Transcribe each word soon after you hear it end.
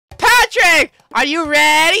Patrick, are you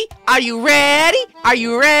ready? Are you ready? Are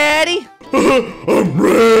you ready? I'm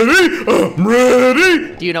ready. I'm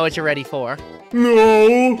ready. Do you know what you're ready for?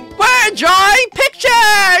 No. We're drawing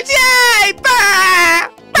pictures! Yay! Bah!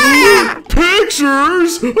 Bah!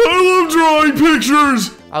 Pictures? I love drawing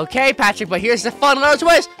pictures. Okay, Patrick, but here's the fun little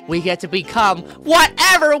twist. We get to become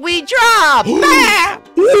whatever we draw. Bah!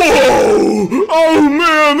 Whoa! Oh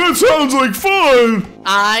man, that sounds like fun.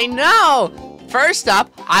 I know. First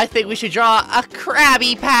up, I think we should draw a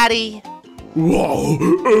Krabby Patty. Whoa,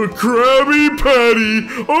 a Krabby Patty.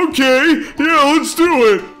 Okay, yeah, let's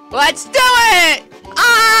do it. Let's do it!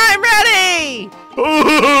 I'm ready!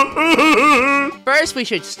 First, we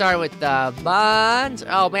should start with the buns.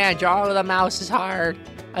 Oh man, drawing with a mouse is hard.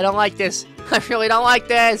 I don't like this. I really don't like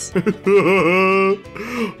this. I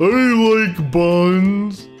like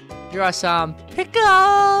buns. Draw some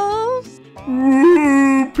pickles.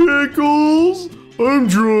 Ooh, pickles. I'm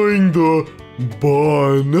drawing the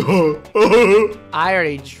bun. I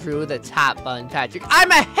already drew the top bun, Patrick. I'm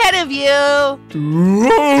ahead of you!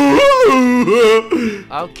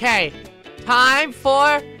 Okay, time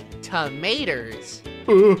for tomatoes.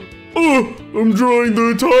 I'm drawing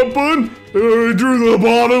the top bun, and I drew the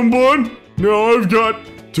bottom bun. Now I've got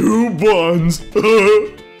 2 buns.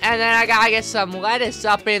 And then I gotta get some lettuce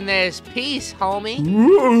up in this piece, homie.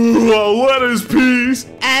 Ooh, a lettuce piece.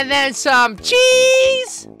 And then some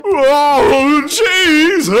cheese! Oh,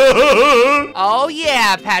 cheese! Oh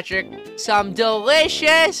yeah, Patrick. Some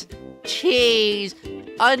delicious cheese.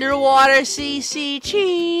 Underwater CC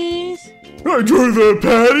cheese. I drew the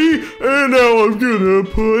patty, and now I'm gonna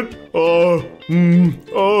put,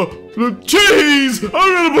 the cheese! I'm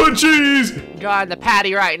gonna put cheese! I'm drawing the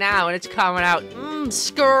patty right now, and it's coming out,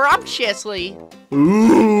 scrumptiously.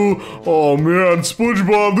 Ooh, oh man,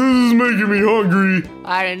 SpongeBob, this is making me hungry.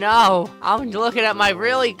 I know. I'm looking at my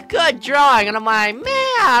really good drawing, and I'm like, man,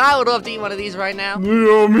 I would love to eat one of these right now.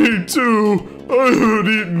 Yeah, me too. I haven't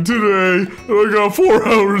eaten today, and I got 4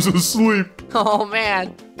 hours of sleep. Oh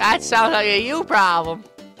man, that sounds like a you problem.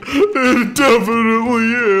 It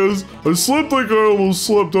definitely is. I slept like I almost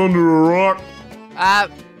slept under a rock.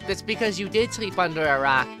 That's because you did sleep under a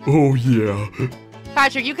rock. Oh yeah.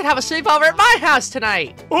 Patrick, you can have a sleepover at my house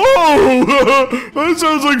tonight. Oh, that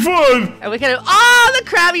sounds like fun. And we can have all the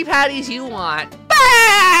Krabby Patties you want.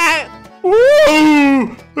 Bah! Whoa!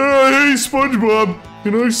 Hey, SpongeBob,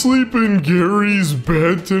 can I sleep in Gary's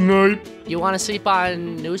bed tonight? You want to sleep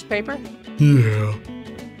on newspaper? Yeah.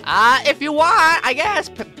 If you want, I guess.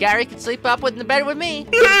 Gary can sleep up in the bed with me.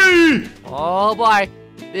 Yay! Oh boy,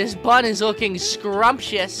 this bun is looking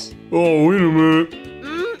scrumptious. Oh, wait a minute.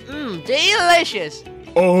 Delicious.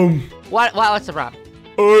 What's the problem?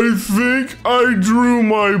 I think I drew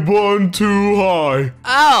my bun too high.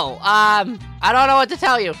 Oh, I don't know what to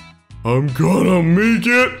tell you. I'm gonna make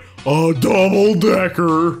it a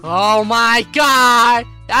double-decker. Oh my god,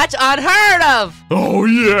 that's unheard of. Oh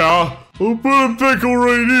yeah, I'll put a pickle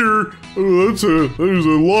right here. Oh, there's a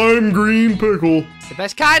lime green pickle. It's the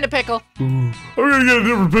best kind of pickle. Ooh, I'm gonna get a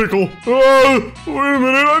different pickle. Wait a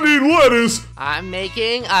minute, I need lettuce. I'm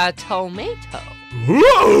making a tomato.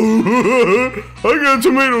 Whoa! I got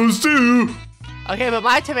tomatoes too. Okay, but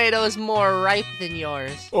my tomato is more ripe than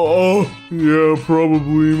yours. Oh, yeah,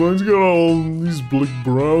 probably. Mine's got all these like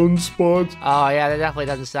brown spots. Oh yeah, that definitely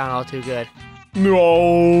doesn't sound all too good.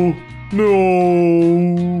 No.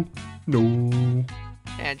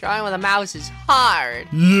 And drawing with a mouse is hard.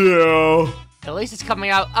 Yeah. At least it's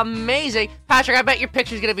coming out amazing. Patrick, I bet your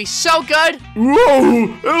picture's gonna be so good. Whoa,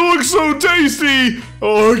 it looks so tasty.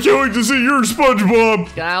 Oh, I can't wait to see your SpongeBob.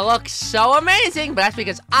 It's gonna look so amazing, but that's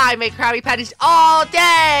because I make Krabby Patties all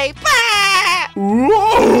day. Bah!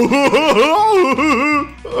 Whoa.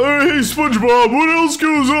 Hey, SpongeBob, what else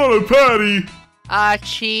goes on a patty?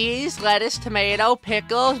 Cheese, lettuce, tomato,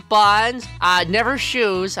 pickles, buns, never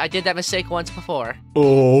shoes. I did that mistake once before.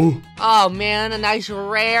 Oh. Oh man, a nice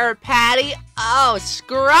rare patty. Oh,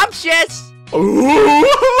 scrumptious. Oh,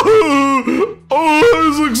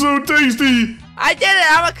 this looks so tasty. I did it,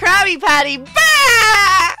 I'm a Krabby Patty.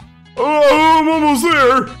 Bah! Oh, I'm almost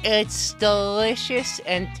there. It's delicious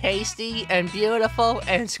and tasty and beautiful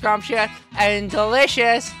and scrumptious and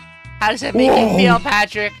delicious. How does it make you feel,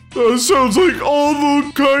 Patrick? That sounds like all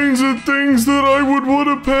the kinds of things that I would want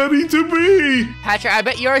a patty to be. Patrick, I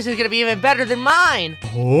bet yours is gonna be even better than mine.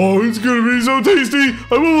 Oh, it's gonna be so tasty.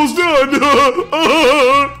 I'm almost done.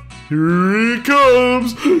 Here he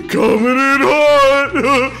comes, coming in hot.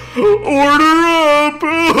 Order up.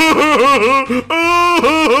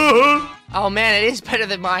 Oh man, it is better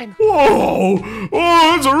than mine. Whoa!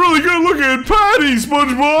 Oh, that's a really good looking patty,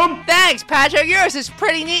 SpongeBob! Thanks, Patrick. Yours is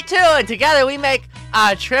pretty neat too, and together we make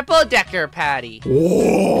a triple-decker patty.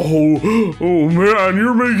 Whoa! Oh man,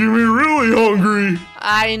 you're making me really hungry.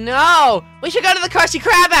 I know. We should go to the Krusty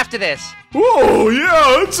Krab after this. Whoa,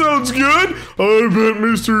 yeah, that sounds good. I bet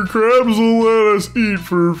Mr. Krabs will let us eat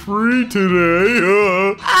for free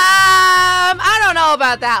today. I don't know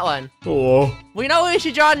about that one. Oh. We know what we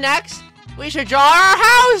should draw next? We should draw our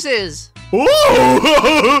houses. Oh!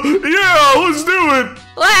 Yeah, let's do it.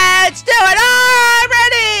 Let's do it. I'm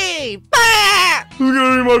ready. Bah! This is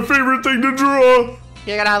gonna be my favorite thing to draw.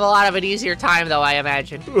 You're gonna have a lot of an easier time though, I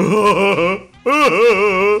imagine.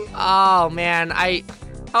 Oh man, I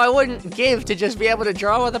wouldn't give to just be able to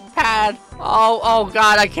draw with a pad. Oh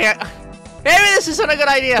God, I can't. Maybe this isn't a good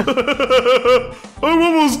idea. I'm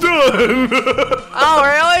almost done. Oh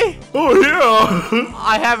really? Oh yeah.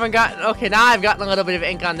 I haven't gotten. Okay, now I've gotten a little bit of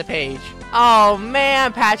ink on the page. Oh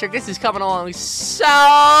man, Patrick, this is coming along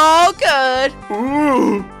so good.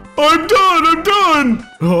 Ooh, I'm done.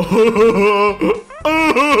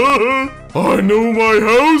 I know my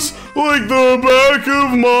house like the back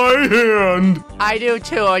of my hand. I do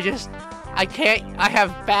too. I can't. I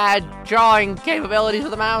have bad drawing capabilities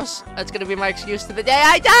with a mouse. That's gonna be my excuse to the day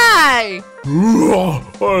I die.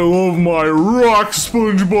 I love my rock,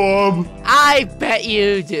 SpongeBob. I bet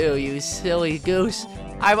you do, you silly goose.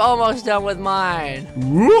 I'm almost done with mine.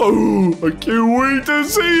 Whoa! I can't wait to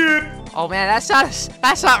see it. Oh man, that's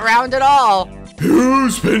not round at all. You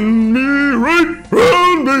spin me right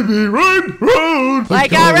round, baby, right round.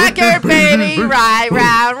 Like a record, baby, right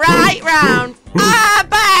round, right round. Ah,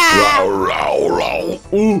 bah!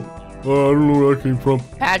 Oh, I don't know where that came from.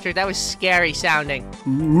 Patrick, that was scary sounding.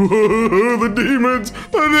 The demons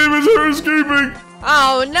are escaping.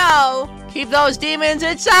 Oh no! Keep those demons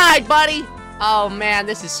inside, buddy. Oh man,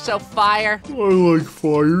 this is so fire. I like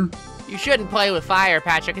fire. You shouldn't play with fire,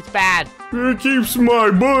 Patrick. It's bad. It keeps my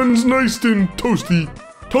buns nice and toasty.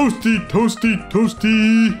 Toasty, toasty,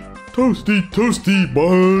 toasty. Toasty, toasty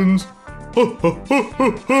buns.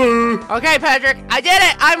 Okay, Patrick, I did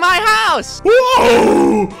it! I'm my house!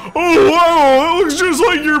 Whoa! Oh, wow! That looks just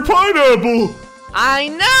like your pineapple! I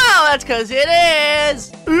know! That's because it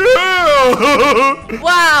is! Yeah!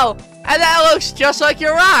 Wow! And that looks just like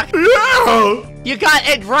your rock! Yeah! You got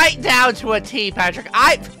it right down to a T, Patrick.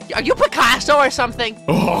 Are you Picasso or something?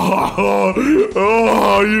 You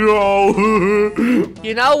know.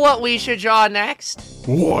 You know what we should draw next?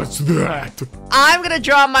 What's that? I'm gonna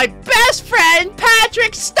draw my best friend,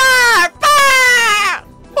 Patrick Star! Ah!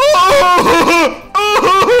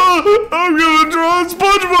 I'm gonna draw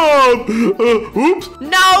SpongeBob! Oops.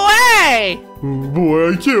 No way! Oh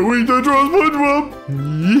boy, I can't wait to draw SpongeBob!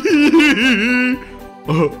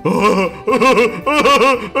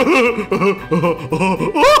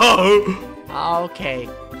 Okay,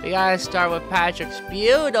 we gotta start with Patrick's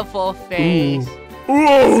beautiful face.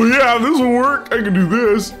 Oh yeah, this will work. I can do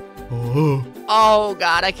this. Oh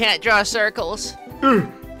God, I can't draw circles.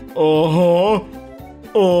 Oh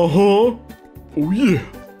yeah.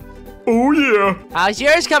 Oh yeah. How's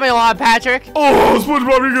yours coming along, Patrick? Oh,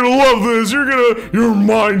 SpongeBob, you're gonna love this. Your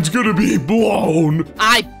mind's gonna be blown.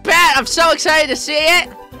 I bet. I'm so excited to see it.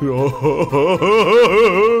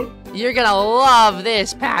 You're gonna love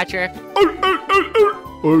this, Patrick.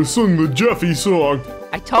 I sung the Jeffy song.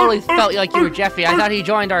 I totally felt like you were Jeffy. I thought he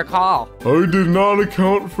joined our call. I did not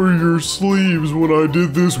account for your sleeves when I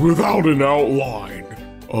did this without an outline.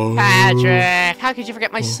 Patrick, how could you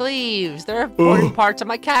forget my sleeves? They're important parts of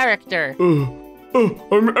my character. I'm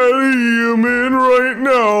adding them in right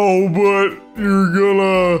now, but you're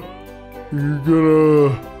gonna...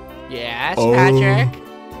 Yes, Patrick?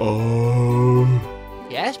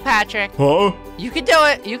 Yes, Patrick. Huh? You can do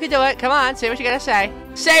it. You can do it. Come on, say what you gotta say.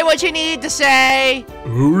 Say what you need to say.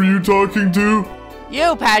 Who are you talking to?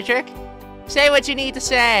 You, Patrick. Say what you need to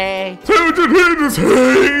say. Say what you need to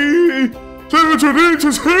say! Say what you need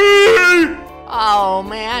to say! Oh,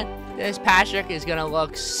 man. This Patrick is gonna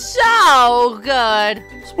look so good.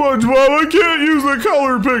 SpongeBob, I can't use the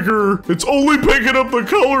color picker. It's only picking up the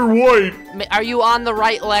color white. Are you on the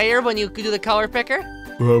right layer when you do the color picker?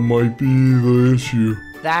 That might be the issue.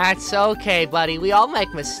 That's okay, buddy. We all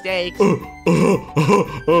make mistakes. I'm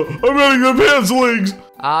adding the pants legs.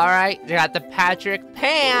 All right, you got the Patrick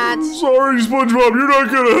pants. Sorry, SpongeBob, you're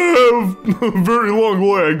not gonna have very long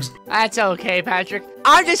legs. That's okay, Patrick.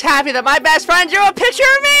 I'm just happy that my best friend drew a picture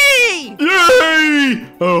of me. Yay!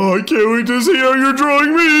 Oh, I can't wait to see how you're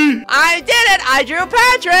drawing me. I did it. I drew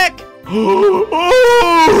Patrick. Oh!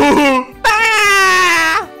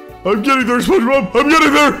 Ah! I'm getting there, SpongeBob. I'm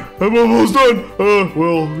getting there. I'm almost done.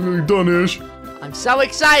 Well, done-ish. I'm so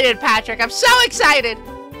excited, Patrick. I'm so excited.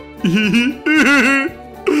 I'm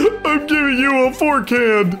giving you a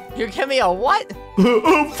forehand. You're giving me a what?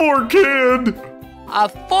 A forehand. A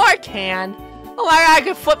forehand? Oh, I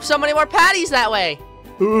could flip so many more patties that way.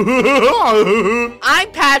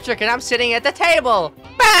 I'm Patrick, and I'm sitting at the table.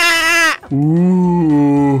 Bah!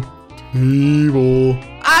 Ooh, table.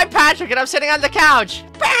 I'm Patrick, and I'm sitting on the couch.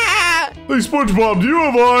 Bah! Hey, SpongeBob, do you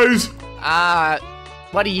have eyes?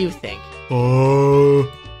 What do you think? Hang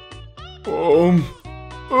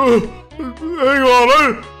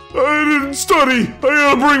on, I didn't study. I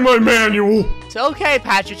gotta bring my manual. It's okay,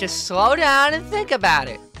 Patrick. Just slow down and think about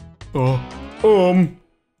it.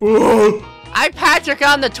 I'm Patrick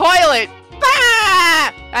on the toilet.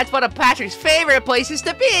 Bah! That's one of Patrick's favorite places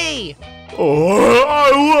to be. Oh,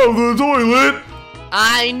 I love the toilet.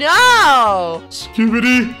 I know.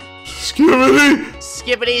 Skibbity, skibbity.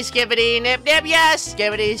 Skibbity, skibbity, nip, nip, yes.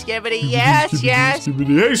 Skibbity, skibbity, yes, yes.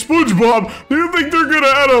 Skibbity. Hey, SpongeBob, do you think they're gonna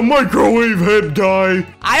add a microwave head guy?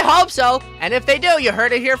 I hope so. And if they do, you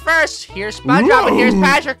heard it here first. Here's SpongeBob and here's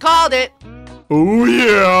Patrick called it. Oh,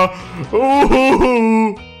 yeah.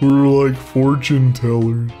 Oh, we're like fortune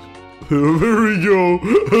tellers. There we go.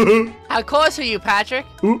 How close are you, Patrick?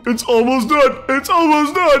 Oh, it's almost done. It's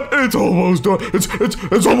almost done. It's almost done. It's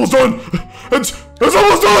almost done. It's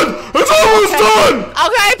almost done. It's almost done.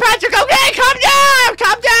 Okay, Patrick. Okay, calm down.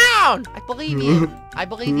 Calm down. I believe you. I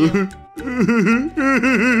believe you.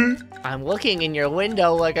 I'm looking in your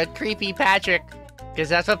window like a creepy Patrick. Because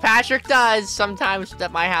that's what Patrick does sometimes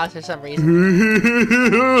at my house for some reason.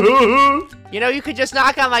 You know, you could just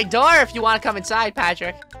knock on my door if you want to come inside,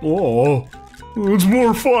 Patrick. Oh, it's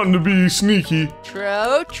more fun to be sneaky.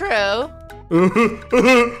 True, true. I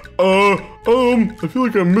feel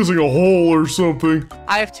like I'm missing a hole or something.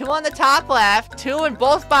 I have 2 on the top left, 2 in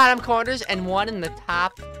both bottom corners, and 1 in the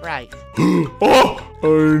top right. Oh,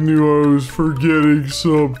 I knew I was forgetting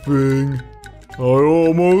something. I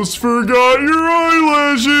almost forgot your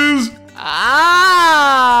eyelashes! Oh!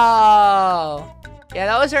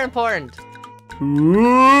 Yeah, those are important. There we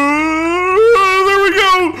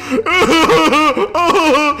go!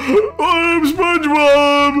 I'm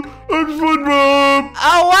SpongeBob! I'm SpongeBob!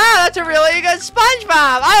 Oh, wow, that's a really good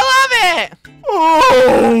SpongeBob! I love it!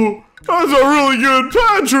 Oh! That's a really good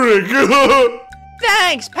Patrick!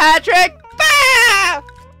 Thanks, Patrick! Bah!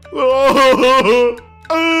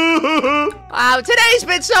 Wow, today's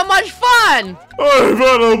been so much fun! I've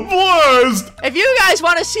had a blast! If you guys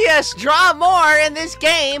want to see us draw more in this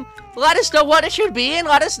game, let us know what it should be and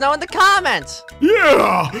let us know in the comments.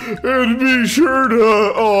 Yeah! And be sure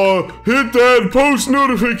to hit that post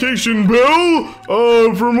notification bell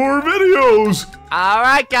for more videos!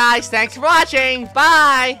 Alright guys, thanks for watching.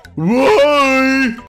 Bye! Bye!